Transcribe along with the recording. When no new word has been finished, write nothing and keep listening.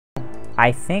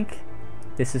I think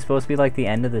this is supposed to be like the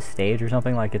end of the stage or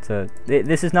something. Like it's a.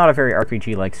 This is not a very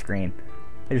RPG-like screen.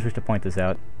 I just wish to point this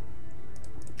out.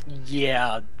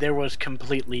 Yeah, there was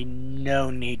completely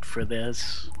no need for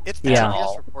this. It's the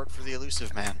TPS report for the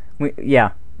elusive man.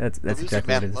 Yeah, that's elusive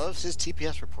exactly what it man is. loves his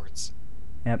TPS reports.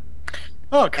 Yep.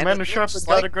 Oh, Commander Shepard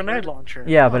got a grenade launcher.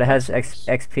 Yeah, but it has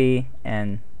XP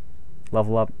and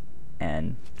level up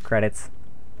and credits.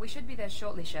 We should be there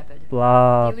shortly, Shepard.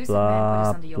 Blah The elusive man put us blah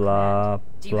under your blah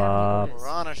command. Do you have any blah orders? We're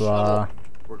on a blah. shuttle.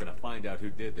 We're gonna find out who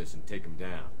did this and take him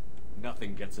down.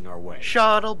 Nothing gets in our way.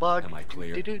 Shuttle bug. Am I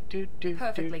clear?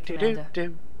 Perfectly, Commander.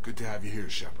 Good to have you here,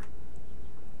 Shepard.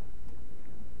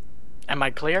 Am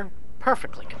I clear?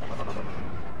 Perfectly, Commander.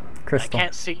 Crystal. I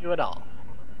can't see you at all.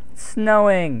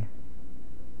 Snowing.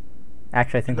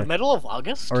 Actually, I think The that's... middle of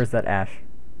August? Or is that Ash?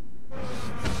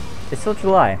 It's still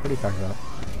July. What are you talking about?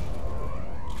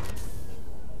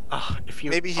 If you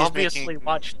Maybe he's obviously making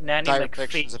watched Nanny dire McPhee,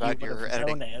 predictions you about would your have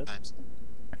editing known it. times.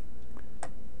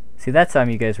 See, that time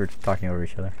you guys were talking over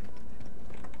each other.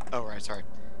 Oh, right, sorry.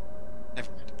 Never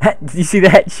mind. Did you see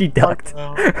that? She ducked.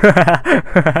 Oh, Look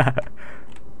at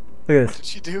What this. did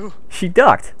she do? She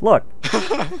ducked. Look.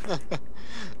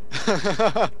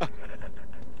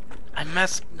 I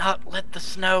must not let the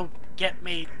snow get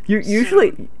me. You soon.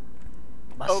 usually...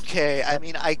 Must Okay, I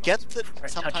mean, I get that Before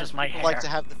it sometimes touches my people like hair. to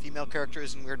have the female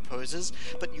characters in weird poses,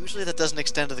 but usually that doesn't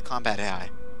extend to the combat AI.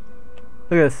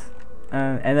 Look at this.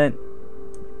 And then...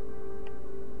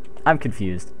 I'm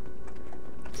confused.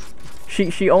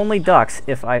 She only ducks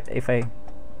if I...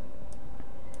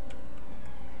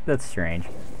 That's strange.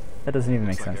 That doesn't even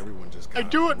make Looks like sense. everyone just I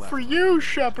got do up it and for left. you,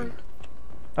 Shepard.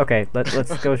 Okay,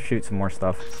 let's go shoot some more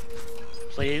stuff.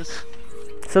 Please.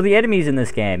 So the enemies in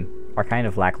this game are kind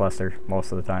of lackluster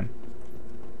most of the time.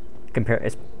 Compared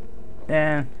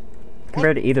to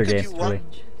either could game, you really.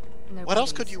 No What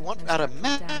else bodies, could you want no out of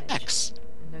damage, Max?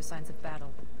 and no signs of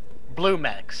battle. Blue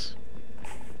Max.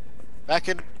 Back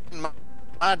in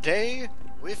my day,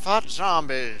 we fought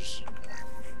zombies.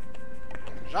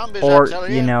 Zombies, I Or, tell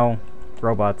you know,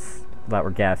 robots that were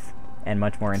death and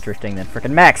much more interesting than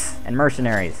frickin' mechs and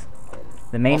mercenaries.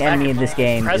 The main Well, enemy back in this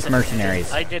game is President,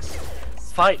 mercenaries. I did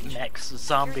fight mechs,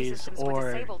 zombies,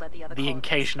 or the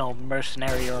occasional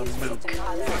mercenary or mook.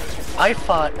 I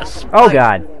fought a spider. Oh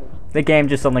god. The game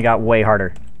just suddenly got way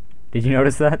harder. Did you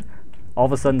notice that? All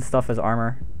of a sudden stuff has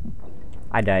armor.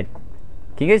 I died.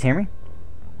 Can you guys hear me?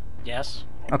 Yes.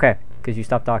 Okay, because you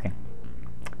stopped talking.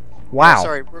 Wow. Oh,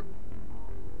 sorry,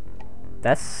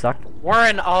 That sucked. We're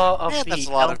in awe of man, the that's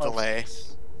a lot of Elmo delay.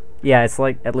 face. Yeah, it's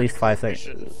like at least 5 seconds.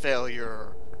 Mission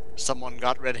failure. Someone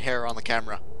got red hair on the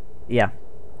camera. Yeah.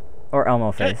 Or Elmo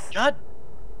God, face.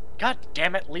 God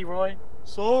damn it, Leroy.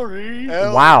 Sorry.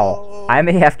 Wow. I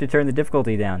may have to turn the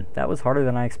difficulty down. That was harder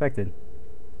than I expected.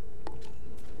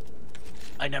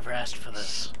 I never asked for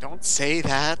this. Don't say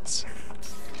that.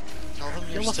 Tell them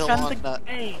you're You'll still offend on. the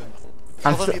game.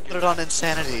 Tell I'm them so- you put it on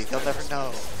insanity. They'll never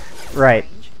know Right.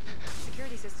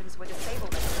 Security systems were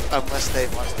disabled. unless they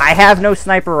want. To. I have no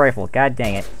sniper rifle. God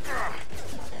dang it.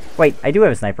 Wait, I do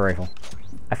have a sniper rifle.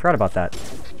 I forgot about that.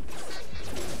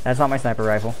 That's not my sniper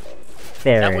rifle.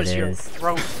 There That it was your is.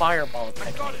 throw fireball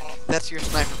technique. That's your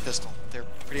sniper pistol. They're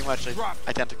pretty much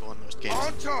identical in most games,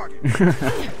 On target.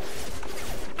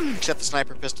 except the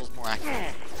sniper pistol's more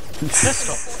accurate.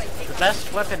 Pistol. The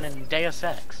best weapon in Deus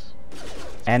Ex.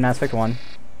 And Mass Effect 1.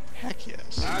 Heck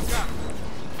yes. I've got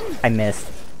it. I missed.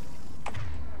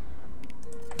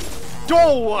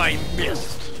 Oh, I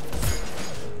missed!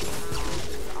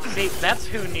 See, that's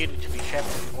who needed to be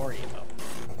Shepard or Evo.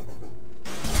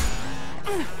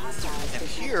 And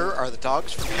here are the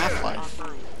dogs from Half-Life.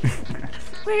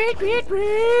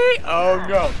 Oh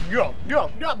no,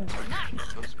 no.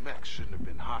 Those mechs shouldn't have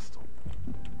been hostile.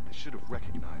 They should have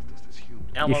recognized us as humans.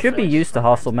 You Elmo should be face. used to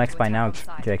hostile mechs by now,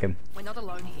 Jacob. We're not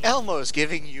alone here. Elmo's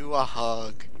giving you a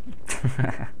hug.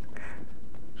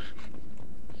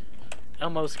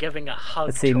 Elmo's giving a hug.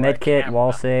 Let's see, to our medkit, camera.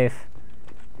 wall safe,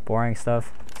 boring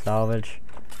stuff, salvage.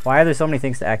 Why are there so many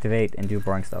things to activate and do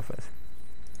boring stuff with?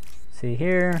 See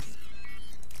here.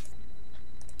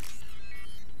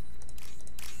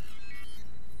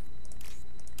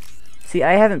 See,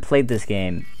 I haven't played this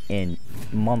game in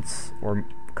months or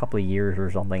a couple of years or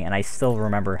something, and I still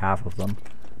remember half of them.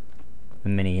 The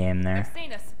mini game there.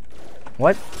 Seen us.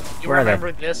 What? You Where are they?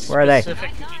 remember this Where are they?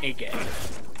 specific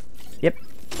minigame. Yep.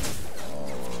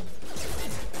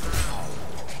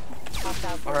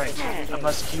 Alright, I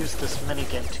must use this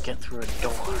minigame to get through a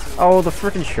door. Oh, the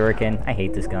frickin' shuriken. I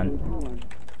hate this gun.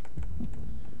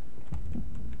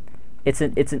 It's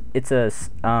a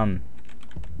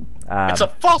It's a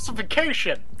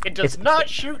falsification! It does not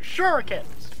shoot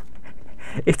shurikens!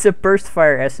 It's a burst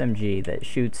fire SMG that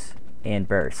shoots in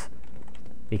bursts.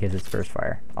 Because it's burst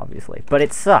fire, obviously. But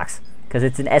it sucks, because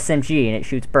it's an SMG and it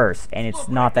shoots bursts, and it's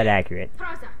not that accurate.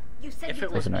 If it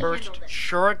was Wasn't it? burst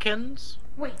shurikens,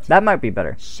 That might be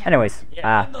better. Anyways,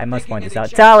 Yeah. I must point this out.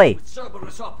 Tally!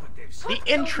 the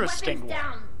interesting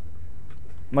one.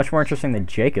 Much more interesting than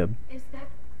Jacob.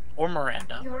 Or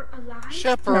Miranda.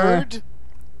 Shepard,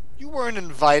 you weren't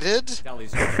invited.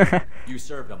 Tally's you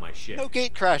served on my ship. No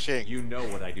gate crashing. You know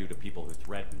what I do to people who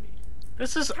threaten me.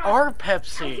 This is our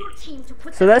Pepsi.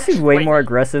 So that seems way Wait. more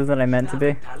aggressive than I meant to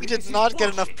be. We did not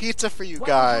get enough pizza for you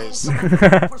guys.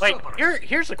 Wait,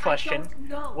 here's a question.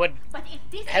 Would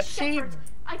Pepsi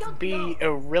be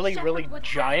a really, really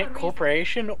giant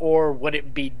corporation, or would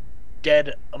it be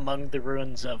dead among the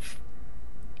ruins of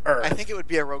Earth? I think it would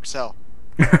be a rogue cell.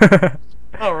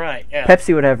 Oh, right, yeah.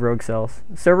 Pepsi would have rogue cells.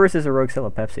 Cerberus is a rogue cell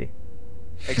of Pepsi.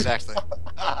 Exactly.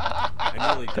 I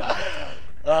nearly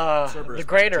died. Cerberus The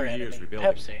greater took 2 enemy, years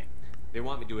rebuilding. Pepsi. They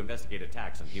want me to investigate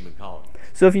attacks on human colonies.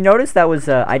 So if you notice, that was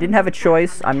I didn't have a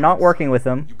choice. I'm not working with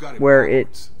them. Where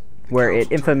it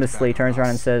infamously turns around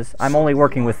and says, "I'm only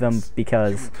working with them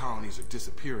because." colonies are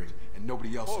disappearing, and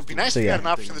nobody else Well, it would be is nice So, if you yeah. had an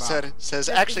option that says,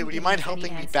 actually, would you mind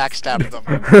helping me backstab them?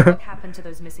 What happened to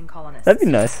those missing colonists? That'd be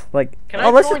nice. Like, Can oh,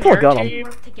 I let's join just pull a your gun on 'em. team?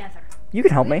 Work together. You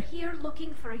can help me. We're here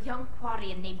looking for a young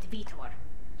Quarian named Vitor.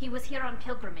 He was here on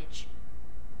pilgrimage.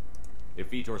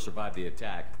 If Vitor survived the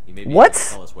attack, he may be What? able to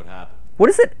tell us what happened. What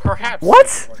is it? Perhaps.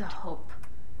 What? The hope.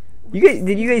 You guys,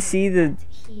 did you guys see the?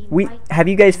 He We might have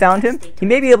you guys found him? He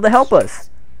may be able to help us.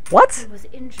 What? He was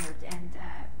injured and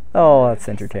Oh, that's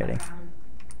entertaining. around.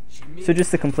 So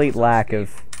just the complete lack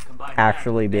of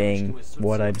actually being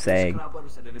what I'm saying.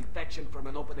 An infection from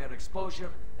an open-air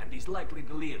exposure, and he's likely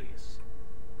delirious.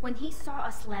 When he saw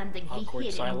us landing, he Awkward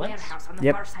hid in a silence. warehouse on the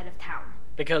Yep. far side of town.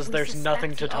 Because We there's suspect nothing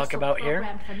he to talk also about here,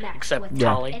 programmed the mech to except attack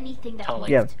Tali. anything that Tali.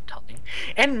 moved. Yeah. Tali.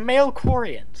 And male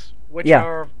Quarians, which Yeah.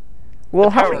 are Well,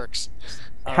 the how power- many, Works.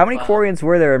 how many of, Quarians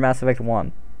were there in Mass Effect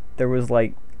 1? There was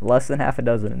like less than half a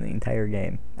dozen in the entire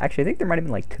game. Actually, I think there might have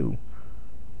been like 2.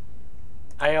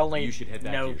 I only You should head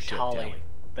back to know your ship, Tali. Tally.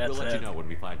 That's We'll let it. you know when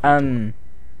we find Vitor.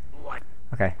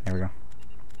 Okay, there we go.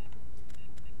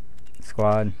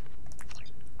 Squad.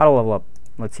 Auto level up.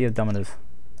 Let's see how dumb it is.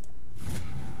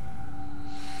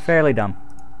 Fairly dumb.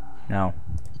 No.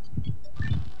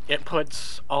 It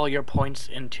puts all your points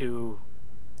into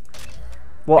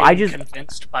Well, being I just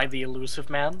convinced by the elusive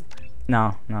man.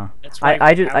 no. That's why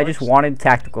I just powers- wanted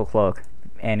tactical cloak,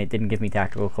 and it didn't give me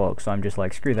tactical cloak, so I'm just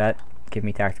like, screw that. Give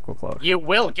me tactical cloak. You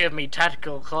will give me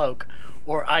tactical cloak,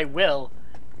 or I will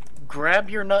grab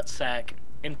your nutsack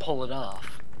and pull it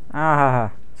off.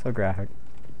 Ah, so graphic.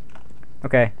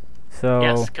 Okay, so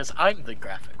Yes, because I'm the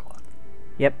graphic one.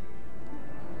 yep.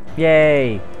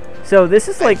 Yay! So this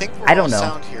is like, think we're I don't all know.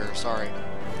 sound here. Sorry.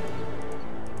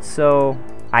 So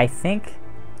I think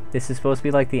this is supposed to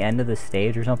be like the end of the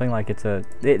stage or something. Like it's a.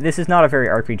 This is not a very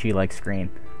RPG-like screen.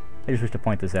 I just wish to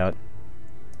point this out.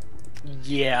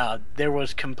 Yeah, there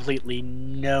was completely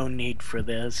no need for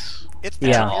this. It's the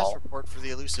Yeah. TPS report for the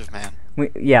elusive man.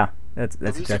 Yeah, that's The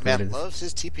elusive exactly what it man is. loves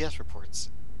his TPS reports.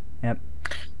 Yep.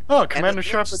 Oh, Commander it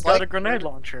Sharp looks got a like grenade we're-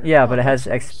 launcher. Yeah, Oh, but it has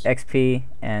that's nice. XP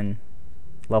and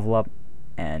level up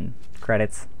and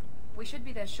credits. We should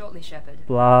be there shortly, Shepard.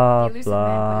 Blah The elusive man put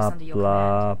us blah under your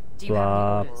blah command. Do you have any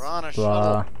blah orders? We're on a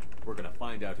blah. shuttle. We're gonna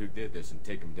find out who did this and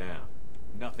take him down.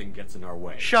 Nothing gets in our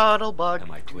way. Shuttle bug.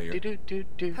 Am I clear?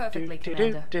 Perfectly,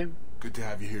 Commander. Good to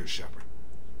have you here, Shepard.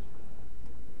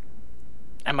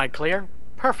 Am I clear?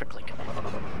 Perfectly.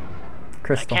 I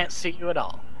Crystal. can't see you at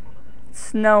all.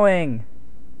 Snowing.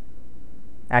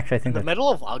 Actually, I In think the that's, middle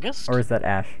of August? or is that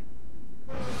Ash?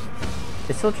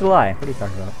 It's still July. What are you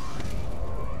talking about?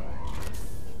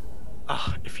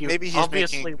 Ugh, if you Maybe he's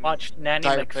obviously making watched Nanny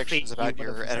dire McPhee, predictions you about would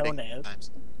your have known editing it.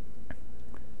 times.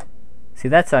 See,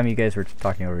 that time you guys were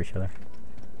talking over each other.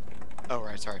 Oh,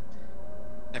 right, sorry.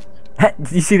 Never mind.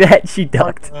 Did you see that? She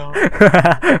ducked. no. Look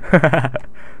at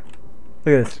What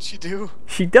this. did she do?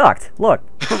 She ducked. Look.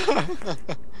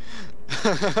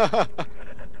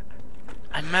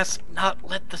 I must not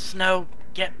let the snow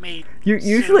get me. You soon.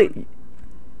 usually.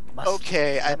 Must-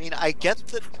 Okay, I mean, I get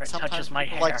that It sometimes touches my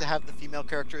people like hair. to have the female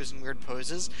characters in weird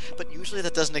poses, but usually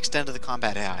that doesn't extend to the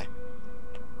combat AI.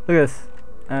 Look at this.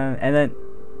 And then.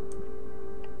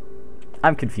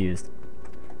 I'm confused.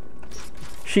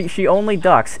 She only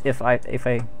ducks if I.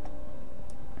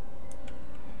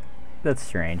 That's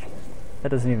strange. That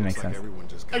doesn't even make Looks like sense. everyone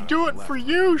just I got do it left. for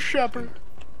you, Shepard.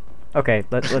 Okay,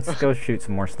 let's go shoot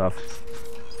some more stuff.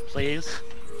 Please.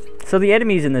 So the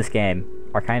enemies in this game,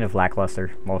 are kind of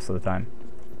lackluster most of the time.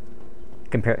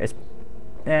 Compared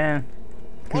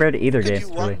to either could game, you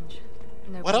really. want-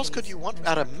 No What else could bodies, you want no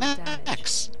out of damage,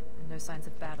 Max? and no signs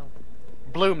of battle.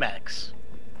 Blue mechs.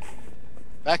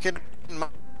 Back in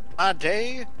my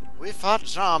day, we fought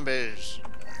zombies.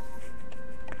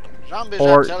 Zombies, I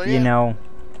Or, tell you know,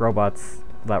 robots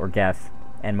that were death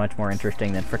and much more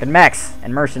interesting than frickin' mechs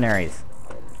and mercenaries.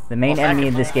 The main Well, back enemy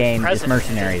in in this my game is present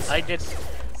mercenaries. I did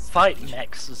fight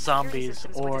mechs, zombies,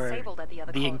 or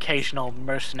the occasional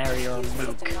mercenary or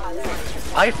mook.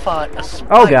 I fought a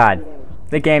Oh spider. god.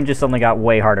 The game just suddenly got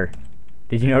way harder.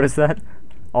 Did you notice that?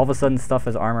 All of a sudden stuff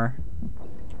has armor.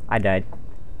 I died.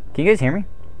 Can you guys hear me?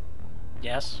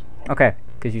 Yes. Okay,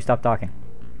 because you stopped talking.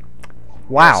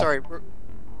 Wow. Sorry,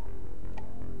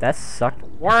 That sucked.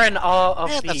 We're in awe of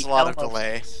man, the that's a lot of Elmo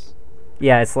delay. face.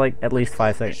 Yeah, it's like at least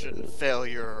 5 seconds. Mission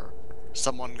failure.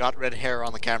 Someone got red hair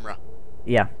on the camera.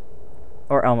 Yeah.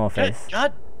 Or Elmo face.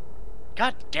 God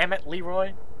damn it,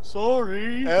 Leroy.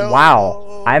 Sorry.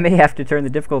 Wow. I may have to turn the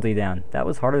difficulty down. That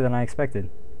was harder than I expected.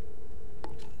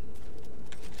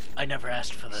 I never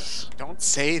asked for this. Don't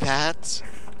say that.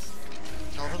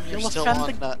 Tell them you're You'll still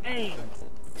offend on. the game.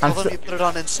 Tell them you put it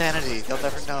on insanity. They'll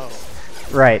never know.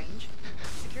 Right.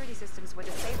 Security systems were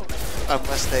disabled.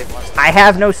 Unless they want to. I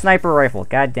have no sniper rifle.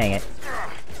 God dang it.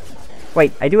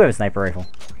 Wait, I do have a sniper rifle.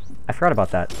 I forgot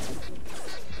about that.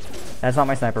 That's not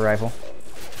my sniper rifle.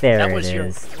 There That it was your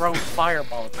is. throw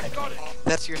fireball technique.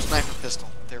 That's your sniper pistol.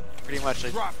 They're pretty much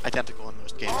identical in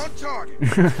most games. On target.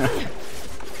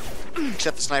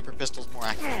 Except the sniper pistol's more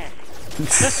accurate.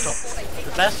 Pistol.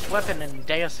 The best weapon in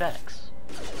Deus Ex.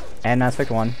 And Mass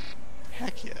Effect 1.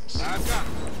 Heck yes. I've got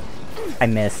it. I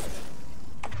missed.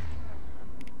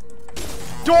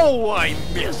 Oh, I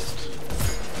missed!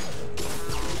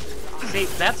 See,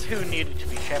 that's who needed to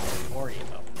be Shepard or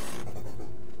Evo.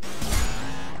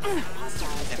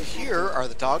 And here are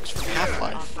the dogs from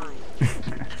Half-Life.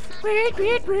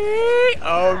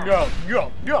 Oh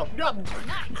no, no.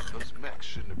 Those mechs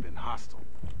shouldn't have been hostile.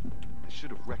 They should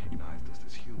have recognized us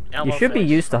as humans. You Elmo should be face.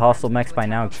 used to hostile mechs by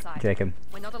now, Jacob.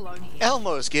 We're not alone here.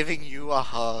 Elmo's giving you a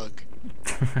hug.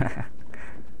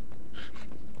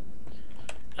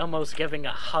 Elmo's giving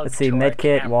a hug. Let's see, to our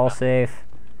medkit, camera. wall safe,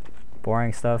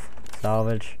 boring stuff,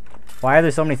 salvage. Why are there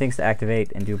so many things to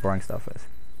activate and do boring stuff with?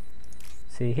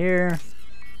 See here.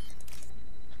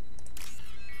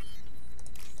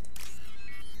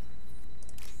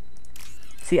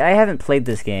 See, I haven't played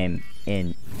this game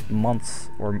in months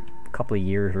or a couple of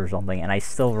years or something, and I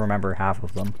still remember half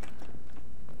of them.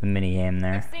 The mini game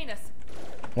there. Seen us.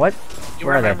 What? You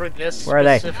Where are remember they? this Where are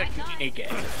they? specific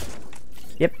minigame.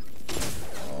 Yep.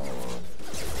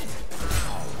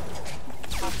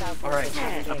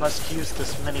 Alright, I must use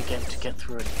this minigame to get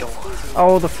through a door.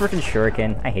 Oh, the frickin'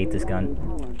 shuriken. I hate this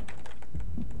gun.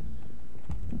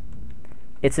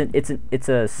 It's a It's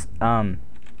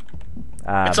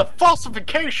a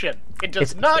falsification! It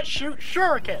does it's- not shoot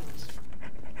shurikens!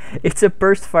 It's a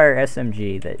burst fire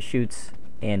SMG that shoots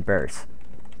and bursts.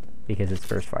 Because it's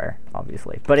burst fire,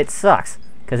 obviously. But it sucks.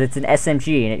 Because it's an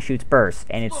SMG and it shoots bursts,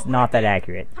 and it's not that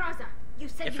accurate. Praza, you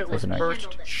said If you it was Listen, I-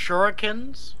 burst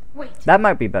shurikens, Wait. That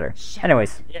might be better.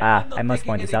 Anyways, Yeah. I must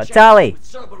point this out. Tally!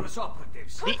 Cerberus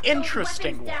operatives. the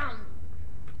interesting one. Down.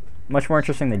 Much more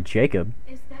interesting than Jacob.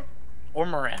 Is that Or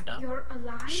Miranda. you're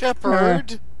alive?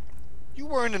 Shepard! You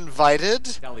weren't invited.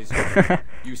 Tally's over.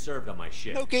 You served on my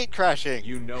ship. No gate crashing.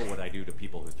 You know what I do to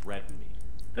people who threaten me.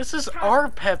 This is our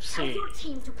Tell Pepsi. your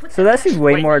team to put So that seems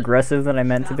way Wait. more aggressive than I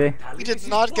meant to be. We did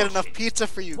not get enough pizza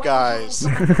for you guys.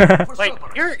 Wait,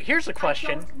 here's a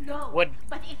question. Would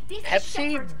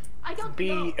Pepsi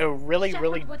be a really,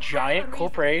 really giant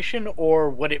corporation, or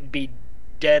would it be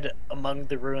dead among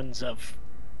the ruins of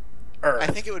Earth? I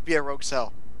think it would be a rogue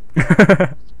cell.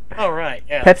 Oh, right,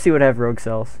 yeah. Pepsi would have rogue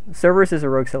cells. Cerberus is a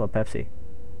rogue cell of Pepsi.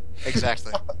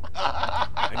 Exactly.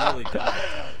 I nearly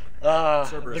died.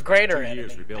 Cerberus The greater spent 2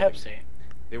 years enemy, rebuilding. Pepsi.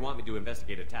 They want me to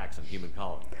investigate attacks on human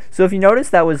colonies. So if you notice,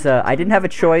 that was I didn't have a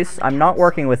choice. I'm not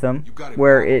working with them.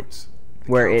 Where it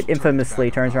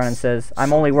infamously turns around and says,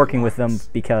 "I'm only working with them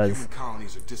because." Human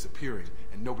colonies are disappearing,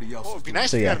 and nobody else Well, it is would be doing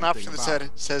nice So, if you yeah. had an option that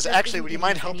says, actually, would you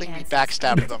mind helping me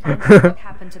backstab them? What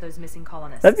happened to those missing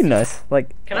colonists? That'd be nice.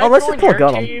 Like, Can oh, I let's join just pull a your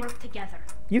gun on 'em. team? work together.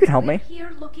 You can help We're me.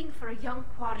 here looking for a young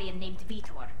Quarian named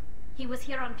Vitor. He was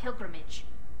here on pilgrimage.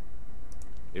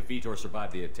 If Vitor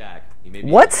survived the attack, he may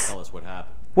be What? able to tell us what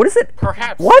happened. What is it?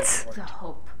 Perhaps. What? The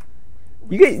hope.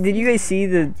 You guys, did you guys see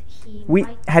the? He We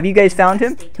might have you guys found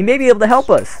him? He may be able to help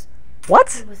us. He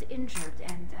What? was injured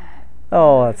and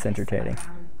Oh, that's entertaining.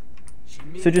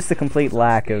 around. So just a complete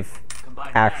lack of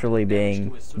Combine actually that with being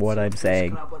damage to his what I'm suit,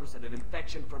 saying. scrubbers, and an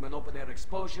infection from an open-air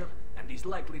exposure, and he's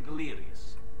likely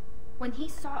delirious. When he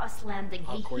saw us landing,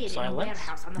 he Awkward hid in a silence.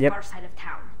 warehouse on the Yep. far side of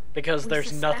town. Because We there's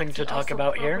suspect nothing to he talk also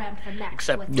about here programmed the mech to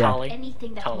except attack Tali,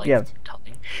 anything that Tali, Yeah. moved.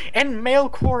 Tali, and male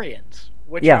Quarians,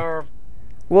 which Yeah. are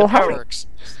Well, the how many, Works.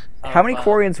 how many of,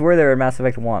 Quarians were there in Mass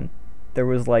Effect 1? There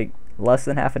was like less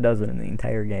than half a dozen in the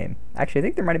entire game. Actually, I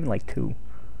think there might have been like 2.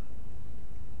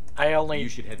 I only You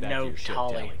should head back to know your ship,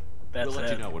 Tali. Tali. That's We'll let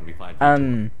you it. know when we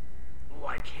find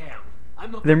Like hell.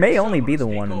 I'm not There may letting only be the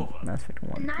servers one take in over. Mass Effect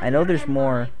 1. I know Neither there's am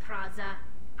more. I, Praza.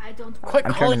 I don't want Quit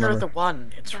I'm trying to calling her remember. the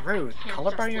one. It's But I rude. can't Call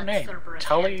her by just your let name. Cerberus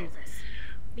Tali handle this.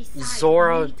 Besides,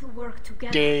 Zora we need to work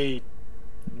together. de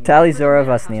Tali Put the Zora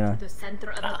warehouse Vasnima. to the center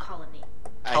of the colony.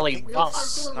 I Tali think We'll Voss. that's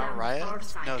circle around the Naraya? far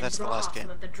side No, and that's the draw last off some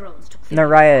game. of the drones to clear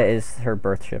Naraya is her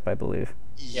birth ship, I believe.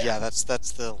 Yeah, that's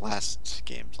the last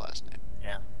game's last name.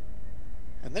 Yeah.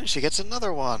 And then she gets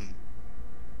another one.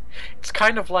 It's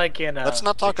kind of like in Let's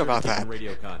not talk about that.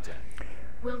 radio contact.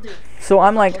 Will do. So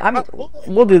I'm like,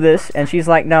 we'll do this, and she's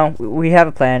like, no, we have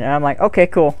a plan, and I'm like, okay,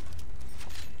 cool.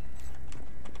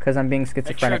 Because I'm being Make sure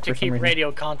schizophrenic to for some keep reason.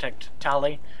 radio contact,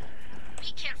 Tali. Be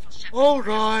careful, Shepard.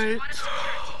 Alright.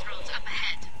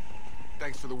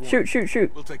 Thanks for the warning. Shoot, shoot,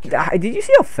 shoot. We'll take care of Did you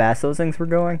see how fast those things were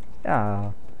going?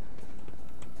 Ah.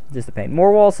 Just a pain.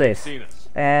 More wall safes. Seen us.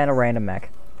 And a random mech.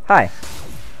 Hi.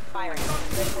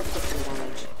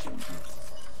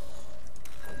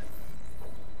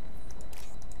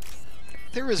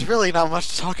 There is really not much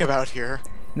to talk about here.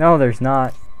 No, there's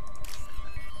not.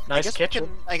 Nice kitchen.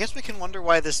 I guess we can wonder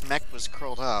why this mech was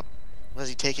curled up. Was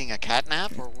he taking a cat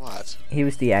nap or what? He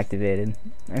was deactivated.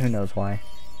 Who knows why?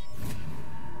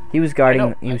 He was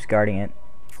guarding. He was guarding it.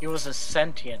 He was a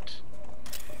sentient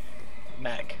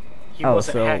mech. He Oh,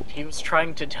 wasn't so- hacked. He was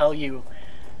trying to tell you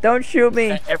Don't shoot me!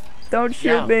 that Don't shoot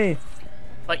Yeah. me!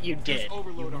 but you did.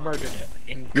 You murdered it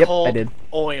in Yep, I cold did.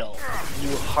 oil.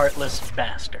 You heartless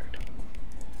bastard.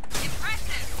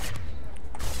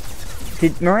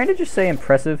 Did Miranda just say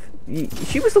impressive?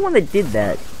 She was the one that did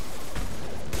that.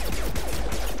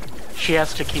 She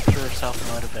has to keep herself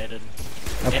motivated.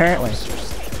 It Apparently. helps her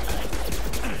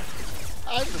sleep.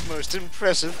 I'm the most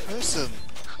impressive person.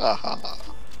 Ha ha ha.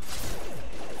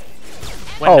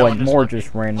 When Oh, no and one is more looking.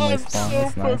 just randomly spawned.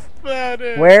 That's nice.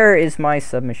 pathetic. Where is my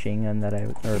submachine gun that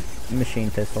or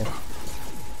machine pistol?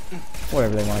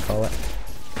 Whatever they want to call it.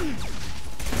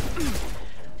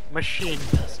 Machine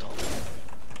pistol.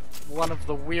 One of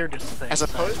the weirdest things. As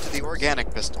opposed to the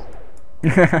organic pistol.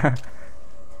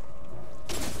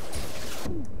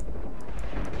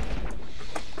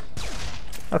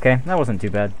 Okay, that wasn't too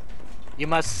bad. You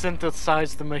must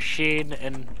synthesize the machine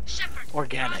in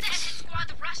organics.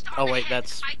 Oh wait,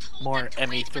 that's more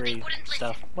ME3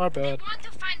 stuff. My bad.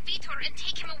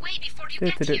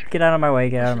 Get out of my way,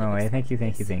 get out of my way. Thank you,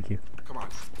 thank you, thank you. Come on.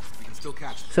 We can still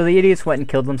catch them. So the idiots went and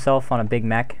killed themselves on a big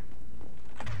mech.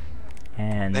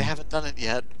 And They haven't done it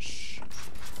yet.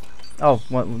 oh,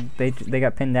 what they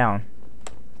got pinned down.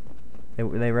 They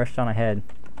rushed on ahead.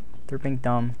 They're being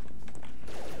dumb.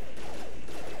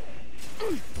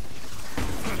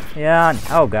 Yeah.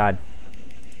 Oh god.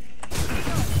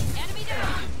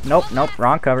 Nope. Nope.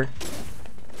 Wrong cover.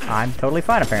 I'm totally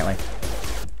fine apparently.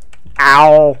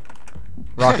 Ow!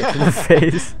 Rocket to the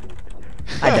face.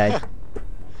 I died.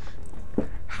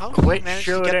 How did Quit you manage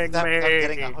to get shooting that without me.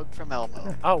 getting a hug from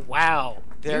Elmo? Oh wow.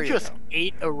 There you you just go.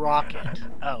 ate a rocket.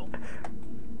 Oh.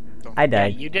 I Yeah,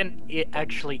 died. you didn't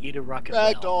actually eat a rocket.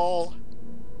 well. Ragdoll.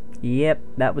 Yep,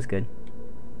 that was good.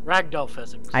 Ragdoll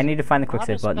physics. I need to find the quick Not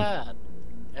save as button. bad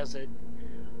as it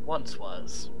once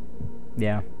was.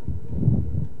 Yeah.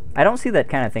 I don't see that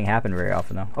kind of thing happen very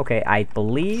often though. Okay, I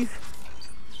believe.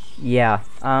 Yeah.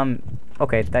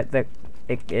 Okay. That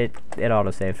it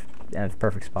autosaved in a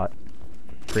perfect spot.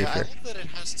 Pretty Yeah, sure. I like that it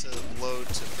has to load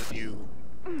to put you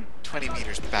 20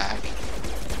 meters back.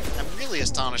 I'm really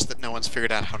astonished that no one's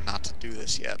figured out how not to do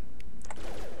this yet.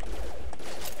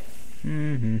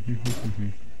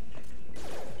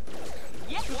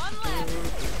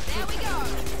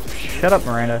 Shut up,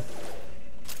 Miranda.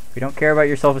 We don't care about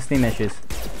your self-esteem issues.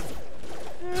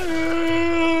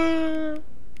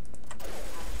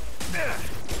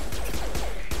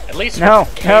 At least No,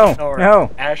 with Kate no, or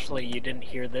no. Ashley, you didn't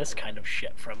hear this kind of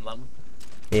shit from them.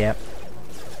 Yep.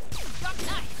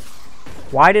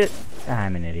 Why did?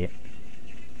 I'm an idiot.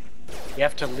 You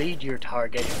have to lead your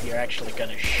target if you're actually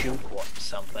gonna shoot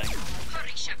something.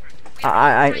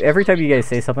 Every time you guys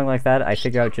say something like that, I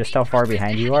figure out just how far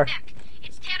behind you are.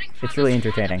 It's really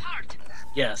entertaining.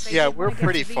 Yes. Yeah, we're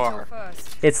pretty far.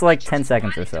 It's like 10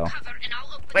 seconds or so.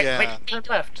 Wait, Yeah. wait, turn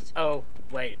left. Oh,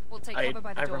 Wait, We'll take I cover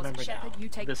by the doors. remember now. Shepard, you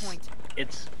take This, point.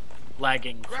 it's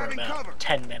lagging for Grabbing about cover.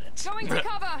 10 minutes. Going to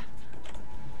cover!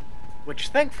 Which,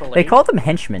 thankfully... They called them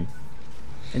henchmen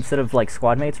instead of like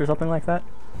squad mates or something like that.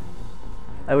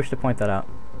 I wish to point that out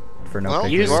for no Well,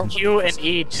 particular Use reason. Q and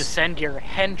E to send your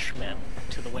henchmen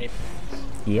to the waypoint.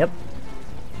 Yep.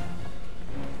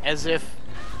 As if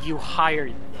you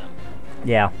hired them.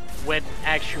 Yeah. When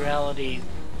actuality,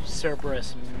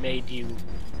 Cerberus made you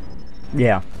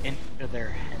Yeah. into their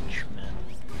henchmen.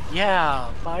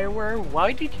 Yeah, Bioware,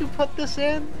 why did you put this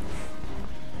in?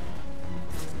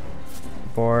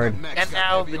 Bored. That mech's And got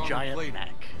now heavy the armor giant plating.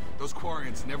 mech. Those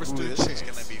Quarians never Ooh, stood this is chance.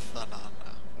 gonna be fun on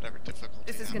whatever difficulty.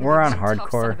 This is gonna We're be on one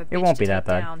tough son hardcore. of a It bitch won't to be that take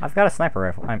bad. down. I've got a sniper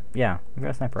rifle. Yeah, I've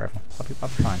got a sniper rifle. I'll be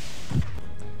fine.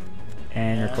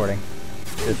 And Yeah. recording.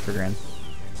 Just for grins.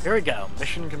 Here we go,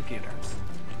 mission computer.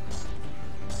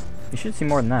 You should see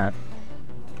more than that.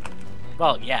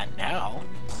 Well, yeah, now.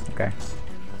 Okay.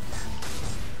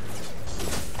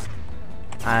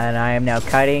 And I am now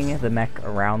kiting the mech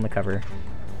around the cover.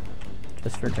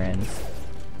 Just for grins.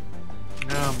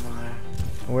 Oh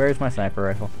my. Where's my sniper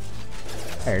rifle?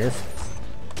 There it is.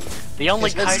 The only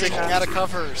He's been kiting sticking out of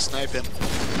cover. Snipe him.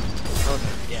 Oh,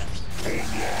 no,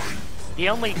 yeah. The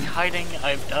only kiting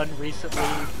I've done recently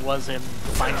was in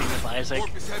Binding of Isaac,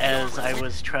 as I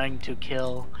was trying to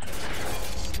kill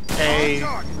a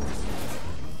About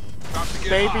to get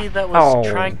baby hot. that was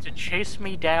Oh. trying to chase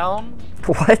me down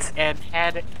What? and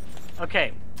had...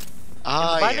 Okay,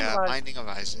 Ah, Binding yeah, of Isaac- Binding of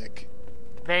Isaac.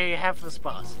 they have this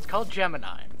boss. It's called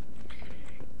Gemini.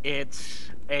 It's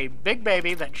a big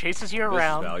baby that chases you This is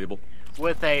around valuable.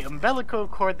 with a umbilical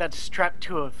cord that's strapped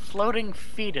to a floating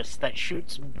fetus that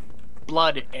shoots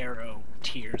blood arrow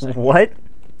tears. at you. What?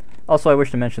 Also, I wish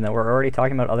to mention that we're already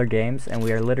talking about other games, and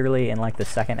we are literally in like the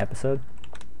second episode.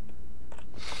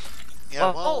 Yeah,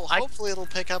 Well, well, I- hopefully it'll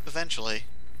pick up eventually.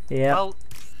 Yeah.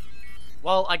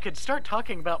 Well, I could start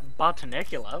talking about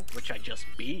Botanicula, which I just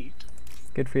beat.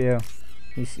 Good for you.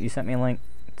 You sent me a link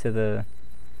to the.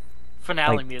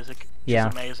 Finale Like, music, which yeah.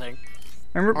 is amazing.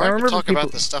 Remember? Or I remember could talk people.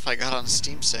 about the stuff I got on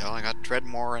Steam sale. I got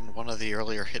Dreadmore and one of the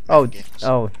earlier Hitman Oh,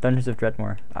 games. Dungeons of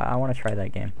Dreadmore. I want to try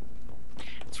that game.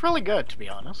 It's really good, to be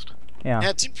honest. Yeah, Yeah.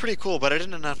 it seemed pretty cool, but I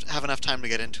didn't have enough time to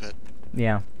get into it.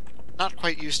 Yeah. Not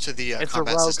quite used to the It's a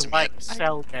combat system roguelike yet.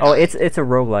 cell game. Oh, it's a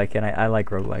roguelike, and I like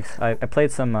roguelikes. I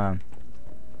played some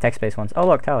text-based ones. Oh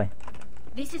look, Tally.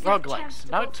 This is your Roguelikes, chance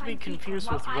to not go to be find Peter confused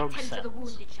while with I rogue tend to the cells.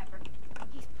 wounded shepherd.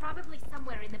 He's probably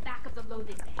somewhere in the back of the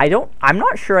loading bay. I'm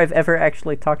not sure I've ever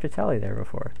actually talked to Tally there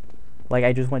before. Like,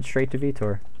 I just went straight to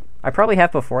Vitor. I probably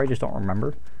have before, I just don't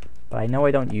remember. But I know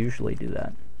I don't usually do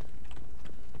that.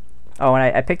 Oh,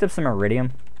 and I picked up some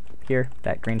iridium here,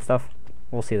 that green stuff.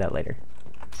 We'll see that later.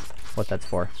 What that's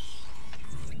for.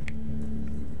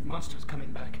 Monsters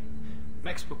coming back.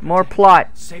 Mechs will More protect.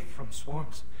 plot. Safe from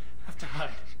swarms. Have to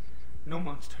hide. No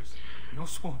monsters. No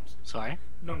swarms. Sorry?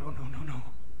 No.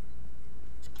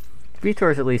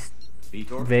 Vitor's at least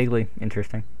Vitor? vaguely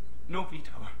interesting. No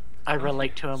Vitor. I Not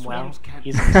relate here. to him well. Swarms can't-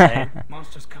 He's insane.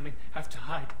 Monsters coming. Have to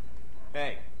hide.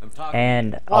 Hey, I'm talking.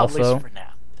 And Well, at also, least for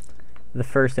now. the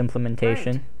first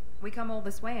implementation Right. We come all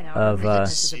this way and our of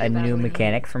witnesses a of the new battle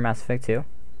mechanic for Mass Effect 2.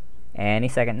 Any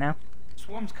second now.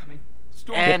 Swarms coming.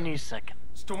 Storm. Any second.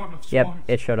 Storm of Yep, swarms.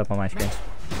 it showed up on my screen. Mechs.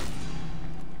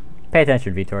 Pay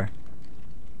attention, Vitor.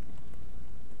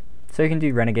 So you can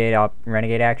do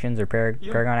renegade actions or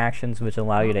paragon actions, which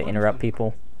allow you to interrupt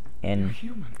people You're in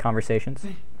human. conversations.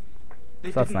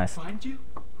 They So that's didn't nice. find you?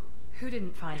 Who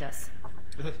didn't find us?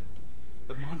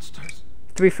 The monsters.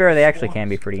 To be fair, they actually can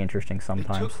be pretty interesting They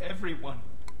sometimes. took everyone.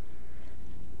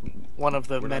 One of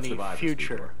the We're not many survivors,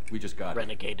 future Vitor. We just got it.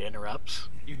 Renegade interrupts,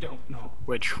 You don't know.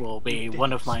 which will be You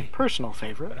one of didn't my see. personal But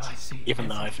favorites, I see even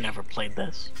though I've everything. never played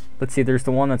this. Let's see, there's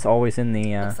the one that's always in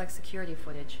the Looks like security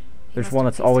footage. He there's must one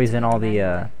have that's pieced it always in together all the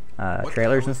manually. What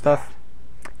trailers the and hell is stuff.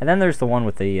 And then there's the one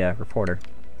with the reporter.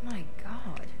 My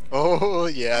God. Oh,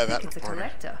 yeah, I that think it's a reporter.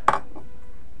 collector.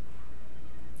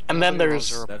 And then Nobody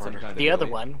there's loves a That's some reporter. kind of the other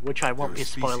alien. one, which I won't be They're a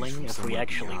species spoiling from if we somewhere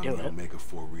actually beyond do the it.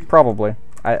 Omega-4 relay. Probably.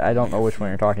 I don't know which one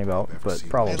you're talking about, but I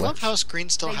probably. love how Screen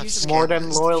still They has use More skin than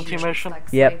list. loyalty Like mission.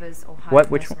 Yep. slavers or hired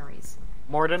What? Which one? mercenaries.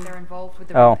 Morden? If they're involved with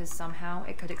the Oh. Reapers somehow,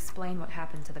 it could explain what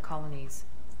happened to the colonies.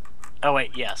 Oh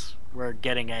wait, yes. We're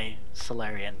getting a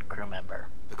Solarian crew member.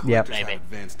 The Yep. collectors have Maybe.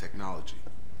 advanced technology.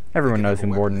 Everyone They can knows have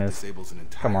who a Morden weapon that is. disables an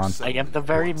entire Come on. I settlement am the at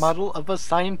very once. model of a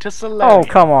scientist Solarian. Oh,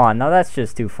 come on. Now that's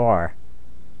just too far.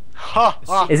 Ha,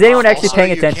 ha, Is anyone actually Also,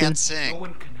 paying you attention? can't No sing.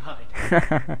 one can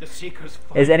hide. The seekers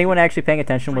find Is anyone you. actually paying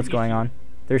attention to what's going on?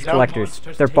 There's No, collectors.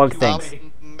 monsters They're take bug you things. away.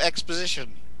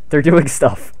 Exposition. They're doing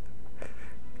stuff.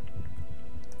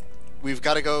 We've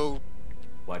got to go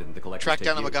Why didn't the collectors Track take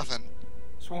down a you? MacGuffin.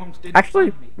 Swarms didn't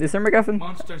Actually, find me. is there MacGuffin?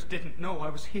 Monsters didn't know I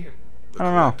was here. The I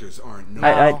don't know. collectors aren't No.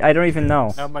 known. I don't even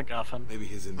know. No MacGuffin. Maybe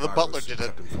his The envirus butler did it.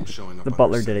 kept him from showing up The on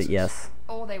butler his did it, senses. yes.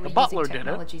 Or they were The butler using did it.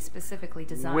 technology specifically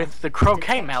designed With the to croquet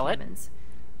detect mallet humans.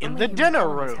 in Only the human dinner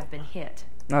colonies room. have been hit.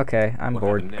 Okay, I'm What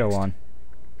bored. happened Go next? on.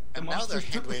 And now they're monsters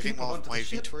took the hand-waving people while onto the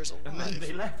ship, Vitor is and then they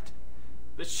alive. left.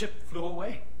 The ship flew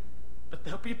away. But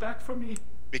they'll be back for me. No one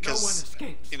Because,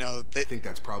 escapes. you know, I think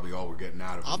that's probably all we're getting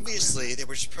out of him. obviously they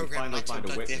were just We programmed finally not to find a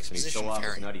abduct the witness, and he's so exposition off his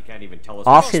fairy. nut he can't even tell us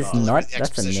Off what his it's Well, about. nut? the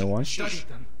That's a new exposition. one. Studied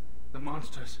them. The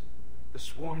monsters. The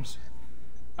swarms.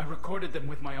 I recorded them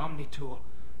with my Omni tool.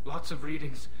 Lots of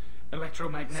readings.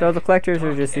 Electromagnetic. So the collectors are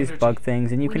dark just these energy. bug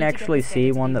things, and you We can need to get actually this see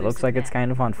thing to one the that looks elusive like it's man.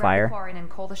 kind of on Grab the fire. quarry and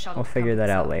call the shuttle We'll to figure come that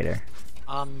out itself. later.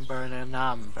 I'm burning in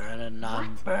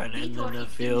Vitor, the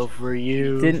he's field for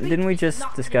you. Didn't we just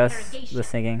discuss the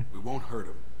singing? We won't hurt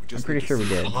him. We just pretty need to sure we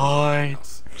see did. him. Fine.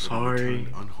 So that he Sorry. returned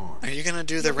unharmed. Are you gonna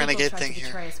do Your the people renegade tried thing to here?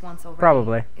 betray us once already.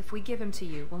 Probably. If we give him to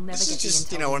you, we'll never This get is the just,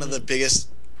 intel you know, we one of the need. biggest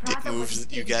dick Prada moves was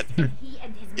that you killed. get, He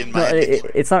and his in men my No,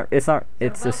 opinion. it's not.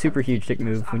 It's a super huge dick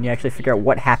move when you actually figure out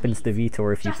what happens to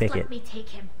Vitor if you Just pick let it. me take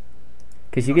him.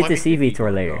 Because you Well, get I to mean, see if you Vitor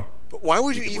don't later. go, But why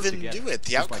would We you can work even together, do it?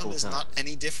 The just like outcome old is not times.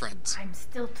 any different. I'm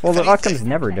still Well, the anything- outcome's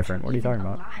never different. What are you talking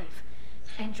about? Alive.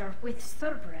 And you're with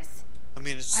Cerberus. I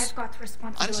mean, it's... I've got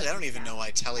responsibility. Honestly, I don't even know why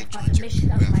Tally I've got joined a your mission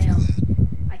crew of my after own.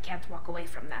 that. I can't walk away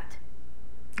from that.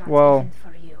 Not Well- even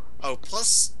for you. Oh,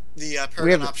 plus the We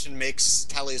Paragon have- option makes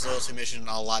Tally's loyalty mission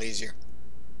a lot easier.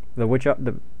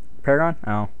 The Paragon?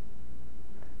 Oh.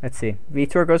 Let's see.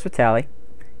 Vitor goes with Tally.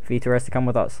 Vitor has to come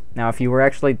with us. Now, if you were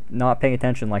actually not paying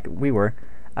attention like we were,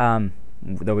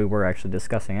 though we were actually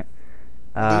discussing it.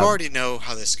 We already know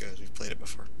how this goes. We've played it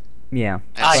before. Yeah.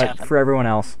 I But haven't. for everyone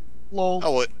else, Lol.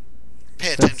 Oh, what?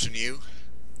 Pay attention, you.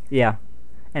 yeah.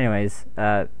 Anyways,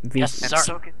 Yes, And Sorry.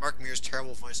 so can Mark Mear's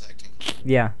terrible voice acting.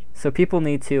 yeah. So people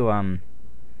need to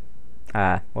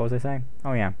what was I saying?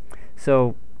 Oh yeah.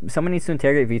 So someone needs to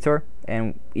interrogate Vitor,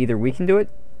 and either we can do it,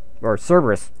 or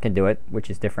Cerberus can do it, which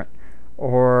is different,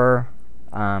 or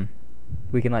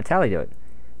we can let Tally do it.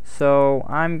 So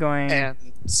I'm going. And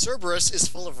Cerberus is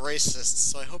full of racists,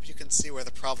 so I hope you can see where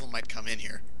the problem might come in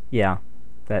here. Yeah,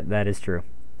 that is true.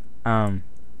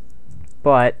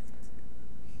 But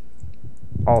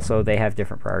also they have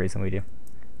different priorities than we do.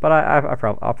 But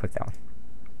I'll pick that one,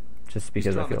 just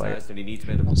because I feel like it. And he needs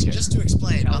medical So care. just to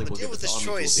explain, Tally the will deal give with us this the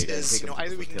Omni choice tool data and is, take you know, him to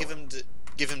either we can Flotilla.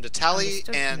 give him to Tally,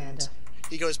 Understood, and Commander.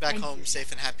 he goes back Thank home you.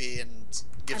 safe and happy and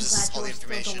gives I'm us glad all the you're still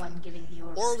the information. one giving the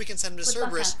orders. Or we can send him to Good luck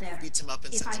Cerberus, out there. who beats him up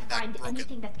and If sends I him back find broken.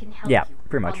 anything that can help Yeah, you,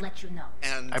 pretty much. I'll let you know.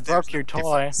 And I there's broke your no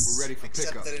toy. difference, We're ready for except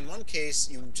pickup. that in one case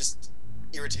you just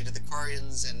irritated the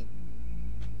Quarians and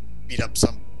beat up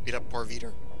poor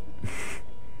Vitor.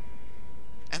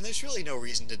 And there's really no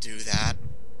reason to do that.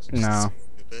 It's just No.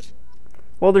 stupid.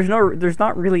 Well, there's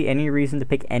not really any reason to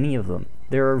pick any of them.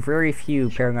 There are very few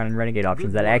Paragon and Renegade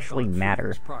options that actually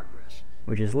matter,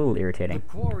 which is a little irritating.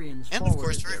 And of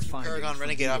course, very few Paragon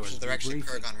Renegade options that are actually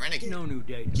Paragon Renegade. No new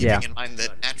data. Keeping Yeah. in mind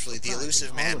that naturally the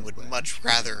elusive man would much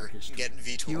rather get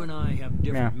You and Vitor, I have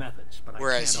different Yeah. methods, but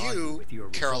whereas I can't argue you with your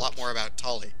care a lot results. more about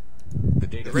Tolly. The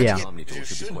data The Yeah. Renegade Omni tool who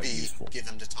should be should quite be useful.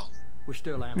 given to Tolly. We're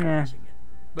still analyzing it.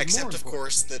 But Except, more of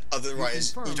course, that importantly,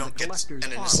 otherwise confirm you don't the get collectors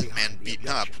an are innocent man behind the beaten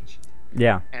up. objections.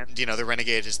 Yeah. And, you know, the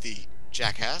Renegade is the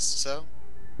jackass, so...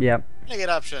 Yep. Renegade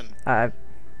option. Okay. I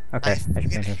I should pay freaking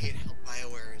attention. hate how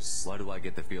BioWare is... Why do I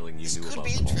get the feeling you This knew could about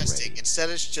be them interesting. already? Instead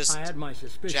it's just I had my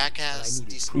suspicions, jackass, but I needed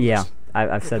decent proof. Yeah, person.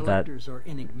 I've The said that collectors are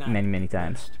enigmatic many at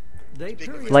times. best. They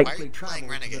Speaking of which, Like- why are periodically you travel playing to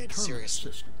the Renegade? terminal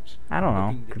Seriously. systems, I don't know,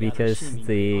 looking to gather because seemingly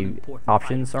the unimportant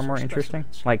options are items more or interesting.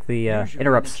 specimens. Like the Usually in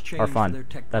interrupts exchange are for fun. their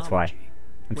That's why technology.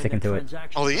 I'm When sticking their to it.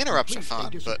 transactions Oh, the are interrupts are complete, fun, they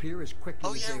but... disappear as quickly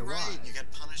Oh as yeah, they right. arrive, You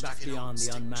get punished back if you don't beyond the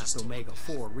stick unmapped just to one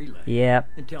Omega-4 path. relay. Yep.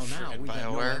 Until now, Friggin' we have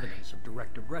no BioWare. evidence of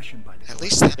direct aggression by the At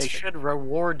least collectors. that's They should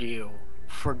reward you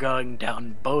for going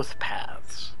down both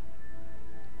paths.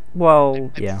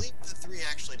 Well, I yeah. believe the 3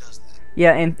 actually does that.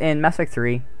 Yeah, in Mass Effect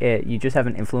 3, you just have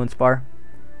an influence bar,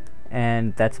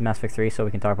 and that's Mass Effect 3, so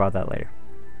we can talk about that later.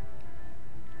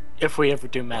 If we ever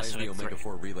do Why Mass is the Effect 3.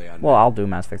 Omega-4 relay on Well, I'll do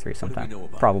Mass Effect 3 do we sometime. know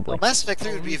about it? Probably. Well, Mass Effect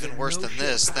 3 would be Only even worse no than ship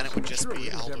this, then it would past just be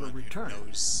security has ever Aldowyn who returned.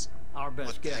 knows. Our best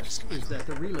what the heck's guess going is that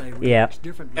the relay Yeah. reacts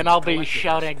differently And to I'll be collector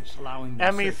shouting, vessels, allowing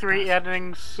them safe ME3 passage.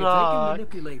 endings If they can suck.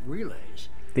 manipulate relays,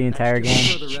 The entire that's just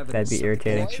game? further That'd evidence be of the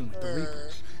irritating. connection with the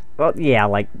Reapers. Well, yeah,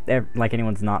 like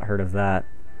anyone's not heard of that.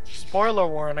 Spoiler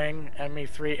warning,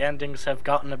 ME3 endings have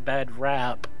gotten a bad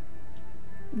rap.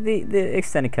 The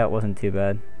extended cut wasn't too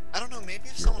bad. I don't know, maybe if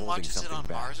You're someone holding watches it on something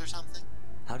back. Mars or something?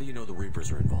 How do you know the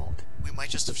Reapers are involved? We might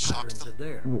just have shocked Patterns them.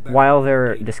 are there. While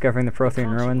they're discovering the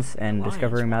Prothean ruins and Alliance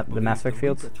discovering will the believe Mass Effect the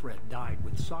fields. Reaper threat died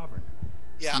with Sovereign.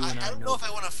 Yeah, You and I I don't know know if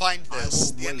I want to find I this.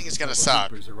 won't The ending wait is gonna until the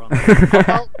suck. Reapers are on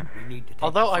the We need to take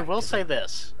Although the I fight will to say them.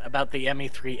 this about the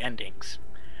ME3 endings.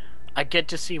 I get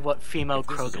to see what female If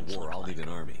this is Krogans a war, look I'll like. need an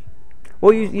army.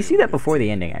 Well, you see that before the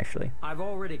ending, actually. I've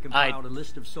already compiled a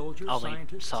list of soldiers, Only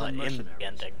scientists, saw it and in the mercenaries.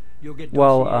 ending. You'll get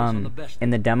Well, dossiers on the best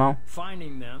in the of them. demo,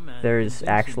 Finding them and there's convincing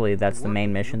actually, them to that's the work main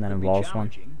with mission you that could be involves one.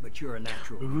 challenging, but you're a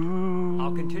natural.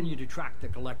 I'll continue to track the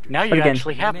collectors. Now you But again-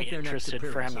 actually have When me they make their next interested for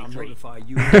appearance, I'll ME3. notify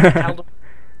you.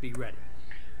 Be ready.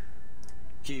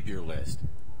 Keep your list.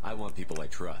 I want people I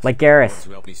trust. Like Garrus. Ones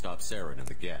who help me stop Saren and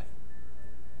the Geth.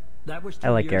 That was I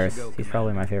 2 like years Garrus. ago, He's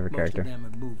probably my Commander. favorite Most of character. them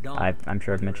have moved on. I'm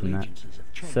sure I've Their mentioned that. allegiances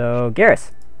have changed. So,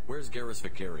 Garrus. Where's Garrus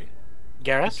Vicarian?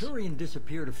 Garrus? Turian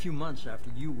disappeared a few months after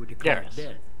you were declared Garrus.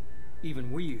 dead.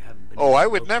 Even we haven't been. Oh, I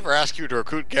would located. never ask you to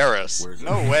recruit Garrus. Where's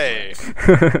No he? way. He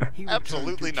returned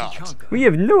Absolutely to not. Tuchanka. We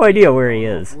have no idea where he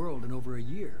is. World in over a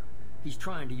year. He's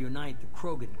trying to unite the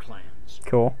Krogan clans.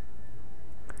 Cool.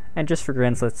 And just for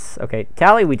grins, let's... Okay,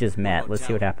 Tally we just met. Oh, Let's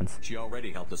see what Tally. happens. She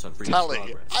already helped us on Freedom's Tally,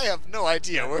 Progress. I have no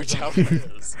idea where Tally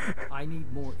is. I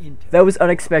need more intel. That was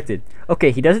unexpected.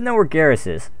 Okay, he doesn't know where Garrus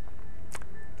is.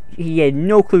 He had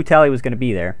no clue Tally was going to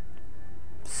be there.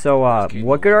 So,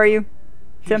 what good are you,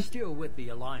 Tim? He's still with the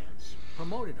Alliance.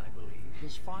 Promoted, I believe.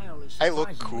 His file is I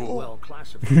look surprisingly cool. well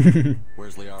classified.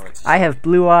 Where's Liara's? I have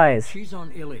blue eyes. She's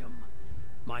on Ilium.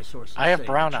 My sources I have say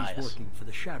brown that she's eyes. working for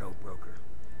the Shadow Broker.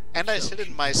 And I sit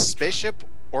in my spaceship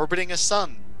orbiting a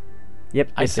sun.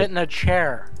 Yep. I sit in a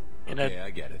chair in Okay, a I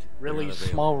get it. You're really not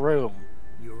available. small room.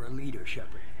 You're a leader,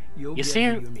 Shepard. You'll You get see,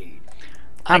 what you need.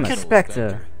 I'm I a could-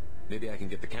 Spectre. Maybe I can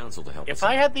get the council to help us If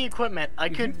I out. had the equipment, I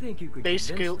If you could think you could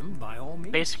basically convince them, by all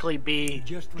means. basically be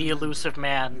Just the remember, elusive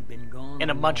man you've been gone in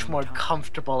a much long more time.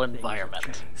 comfortable Things have environment.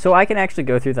 changed. So I can actually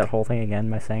go through that whole thing again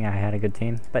by saying I had a good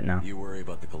team, but no. You worry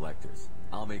about the collectors.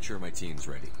 I'll make sure my team's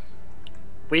ready.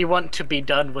 We want to be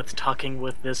done with talking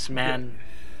with this man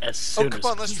as Oh, soon come as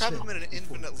on, let's trap him in an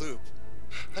infinite loop.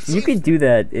 Let's You see could do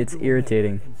that. It's Go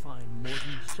irritating. ahead and find Morton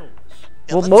Solus.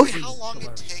 Yeah, Well, let's most- see how long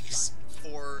it takes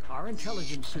for Our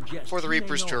intelligence suggests for the he may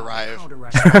Reapers to know how arrive.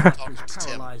 counteract Talk his to Tim.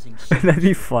 paralyzing That'd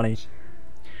be funny.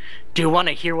 Do you want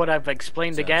to hear what I've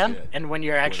explained Sounds again? good. And when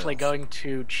you're What actually else? going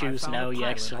to choose found a no, you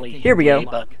pilot actually I think Here we hit go. the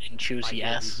A button and choose I hear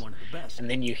yes, he's one of the best. and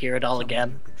then you hear it all Someone again.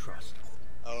 you could trust.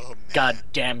 Oh man. God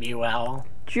damn you, Owl.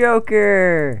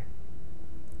 Joker!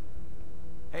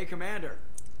 Hey, Commander.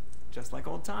 Just like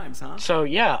old times, huh? So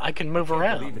yeah, I can move Believe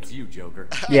around. it's you, Joker.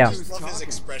 Yeah. I just love his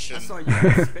expression. I saw you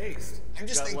in space. I'm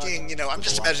just Got thinking, lucky. you know, I'm With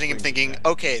just a lot of imagining him springs thinking, back.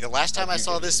 okay, the last time I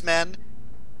saw this man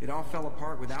It all fell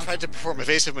apart without tried to perform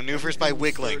evasive maneuvers by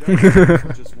wiggling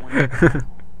Just one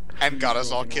and got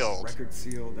us all broken, killed. Record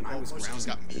sealed, and I was Most of us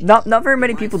grounded. got me. Not very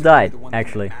many My people story, died, the one thing that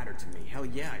actually. mattered to me. Hell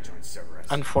yeah, I joined Cerberus.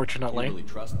 You Unfortunately. really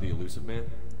trust the elusive man?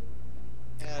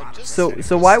 Yeah, just- So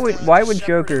just, why would Shepard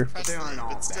Joker- and Presley, They aren't all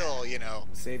but bad. still, you know.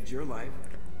 Saved your life.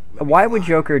 Let me Why would fly.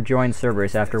 Joker join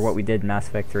Cerberus after what we did in Mass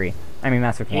Effect 3? I mean,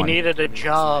 Mass Effect He 1. needed a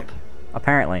job.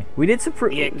 Apparently. We did some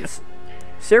Yeah,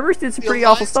 Cerberus did some The pretty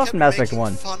awful Alliance stuff kept in Mass Effect making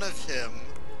 1. Fun of him.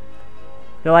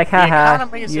 They're like, haha,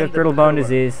 economy is you in have the brittle bone poor.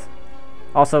 disease.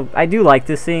 Also, I do like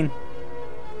this scene.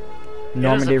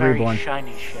 Normandy it is a very Reborn.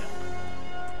 shiny ship.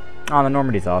 Oh, the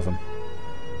Normandy's awesome.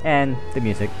 And the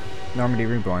music. Normandy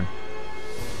Reborn.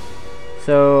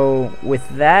 So, with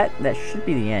that, that should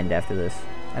be the end after this.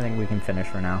 I think we can finish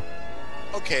for now.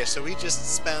 Okay, so we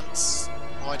just spent,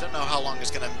 well, I don't know how long is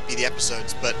going to be the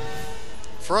episodes, but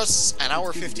for us, an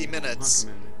hour 50 minutes,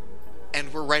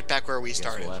 and we're right back where we Guess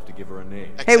started. we'll have to give her a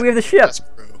name. Hey, we have the Except ship! less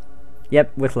crew.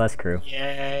 Yep, with less crew.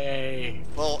 Yay.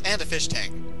 Well, and a fish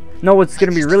tank. No, it's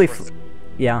gonna At be least really... that's worth it.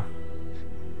 Yeah.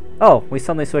 Oh, we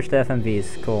suddenly switched to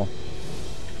FMVs. Cool.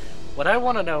 What I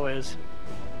want to know is,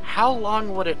 how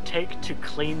long would it take to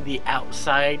clean the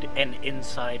outside and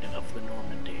inside of the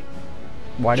Normandy?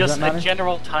 Why does Just that a matter?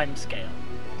 general time scale.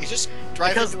 You just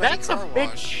drive Because into any that's a car big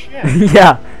wash. ship.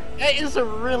 Yeah. That is a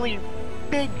really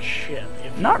big ship.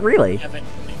 If Not you really. haven't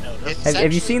really noticed. It's Have you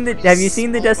actually seen the- pretty have you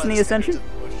seen the small by Destiny the standards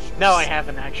Ascension? of bushes. No, I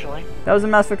haven't actually. That was in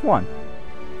Mass Effect 1.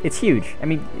 It's huge. I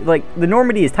mean, like, the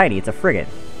Normandy is tiny. It's a frigate.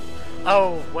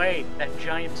 Oh, wait, that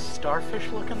giant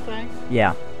starfish-looking thing?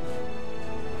 Yeah.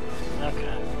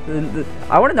 Okay.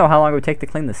 I want to know how long it would take to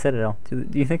clean the Citadel. Do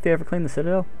you think they ever clean the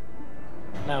Citadel?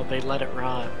 No, they let it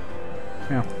rot.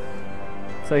 No.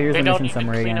 So here's They the don't mission even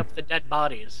summary clean again. up the dead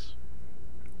bodies.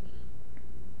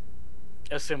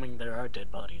 Assuming there are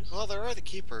dead bodies. Well, there are the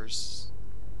keepers.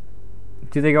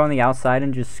 Do they go on the outside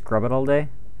and just scrub it all day?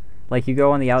 Like, you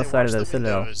go on the They outside of watch the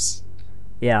Citadel. windows.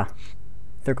 Yeah.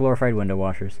 They're glorified window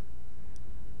washers.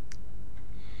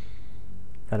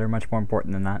 That are much more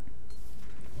important than that.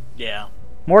 Yeah.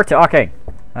 More talking.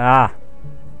 Ah.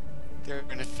 They're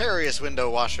nefarious window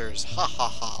washers. Ha ha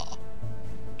ha. Oh,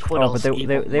 Twiddle's but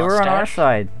evil they were on our mustache.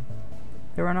 side.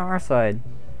 They were on our side.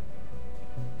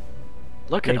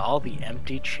 Look They- at all the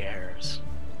empty chairs.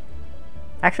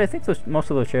 Actually, I think most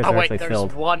of those chairs Oh are wait, actually there's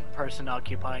filled. one person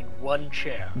occupying one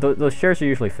chair. Those chairs are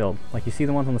usually filled. Like, you see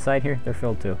the ones on the side here? They're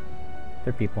filled too.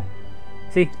 They're people.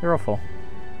 See? They're all full.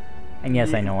 And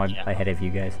yes, I know I'm Yeah. ahead of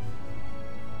you guys.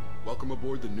 Welcome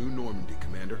aboard the New Normandy,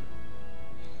 Commander.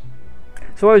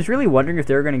 So I was really wondering if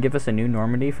they were going to give us a new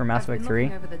Normandy for Mass I've been Effect 3.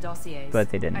 looking over the dossiers. but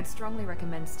they didn't. I'd strongly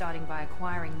recommend starting by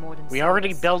acquiring Morden We already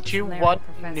Solace, built the you Solarian one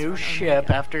professor new on ship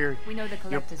Omega. after We know the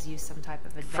collectors use some type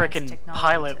of advanced frickin' technology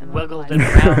pilot to wiggled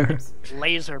immobilize it around victims.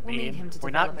 laser We'll need him beam. to We're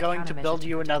not develop a going to countermeasure build to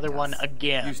you protect another one us.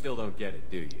 again. You still don't get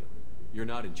it, do you? You're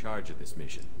not in charge of this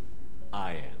mission.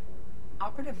 I am.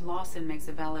 Operative Lawson makes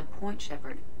a valid point,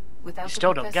 Shepard. Without You the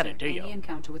still don't get professor, it, do you? any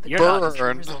encounter with the You're not collectors in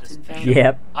will charge result of in this failure.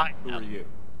 Yep. I Who know. are you?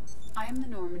 I am the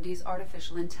Normandy's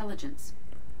artificial intelligence.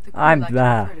 The crew I'm like to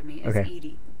that. refer to me as Okay.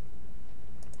 Edie.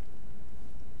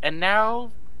 And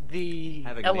now the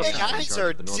Having elephant. been Hey, in guys charge are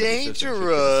of the Normandy system should give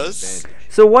us dangerous. an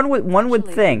advantage. So one would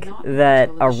Actually, think not that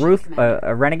control a of the Ruth, ship, Commander.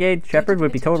 a renegade Due to Shepherd the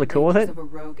would be totally potential cool with it, dangers of a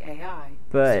rogue AI,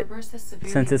 but Cerberus has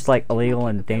severely since it's like restricted my illegal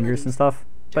and dangerous and capabilities. stuff.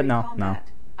 But During no, combat,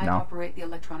 I no. operate the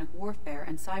electronic warfare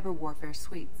and cyber warfare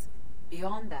suites.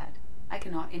 Beyond that, I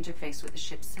cannot interface with the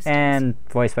ship's systems. And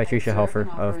voiced by I Tricia observe Helfer and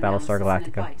offer of Battlestar analysis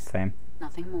and Galactica advice. fame.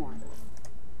 Nothing more.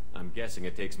 I'm guessing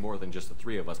it takes more than just the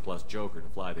three of us plus Joker to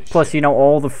fly this Plus, ship. you know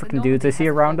all the The freaking dudes I Normandy see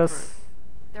has a around full us, crew.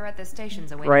 They're at their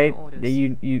stations awaiting right? for orders.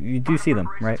 You do see them,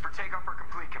 right? For takeoff are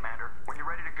complete, Commander. When you're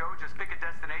ready to go, just pick a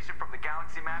destination from the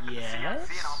galaxy map in the Yes?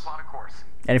 CIC and I'll plot a course.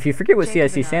 And if you forget what Jacob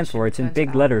CIC and I stands should for, it's in return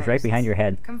to big letters right outposts. behind your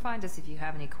head. Come find us if you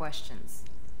have any questions.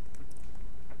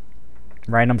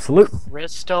 Random salute.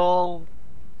 Crystal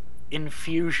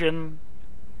infusion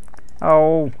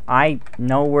Oh, I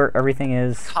know where everything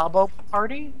is. Cabo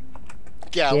party.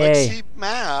 Galaxy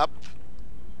map.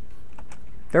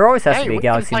 There always has Hey, to be a we can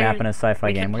galaxy play- map in a sci-fi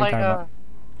we game. can What are you play, talking about?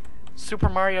 Super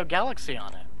Mario Galaxy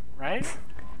on it, right?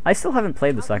 I still haven't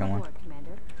played the second one.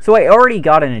 So I already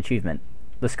got an achievement.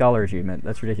 The Scholar achievement.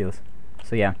 That's ridiculous.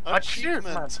 So yeah.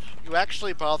 Achievement. You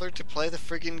actually bothered to play the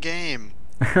friggin' game.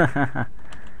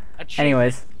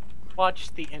 Anyways.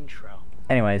 Watch the intro.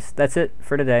 Anyways, that's it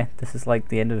for today. This is like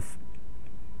the end of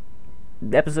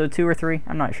episode 2 or 3.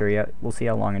 I'm not sure yet. We'll see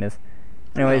how long it is.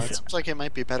 Anyways, it seems like it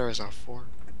might be better as a 4.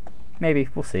 maybe.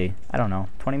 We'll see. I don't know.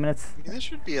 20 minutes? I mean, this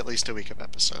should be at least a week of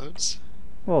episodes.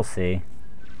 We'll see.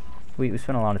 We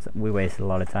spent a lot of we wasted a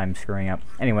lot of time screwing up.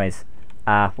 Anyways,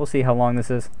 we'll see how long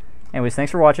this is. Anyways,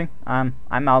 thanks for watching. I'm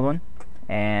Aldowyn,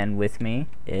 and with me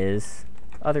is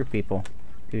other people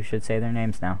who should say their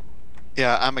names now.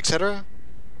 Yeah, I'm etc.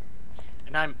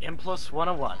 And I'm Implus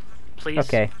 101. Please.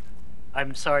 Okay.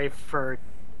 I'm sorry for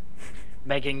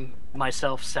making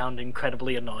myself sound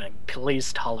incredibly annoying.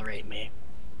 Please tolerate me.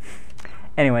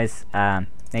 Anyways,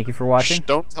 thank you for watching. Shh,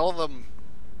 don't tell them.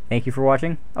 Thank you for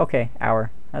watching. Okay,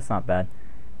 hour. That's not bad.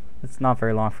 It's not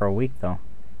very long for a week, though.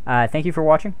 Thank you for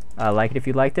watching. Like it if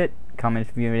you liked it. Comment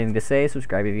if you have anything to say.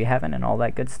 Subscribe if you haven't, and all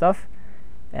that good stuff.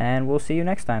 And we'll see you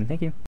next time. Thank you.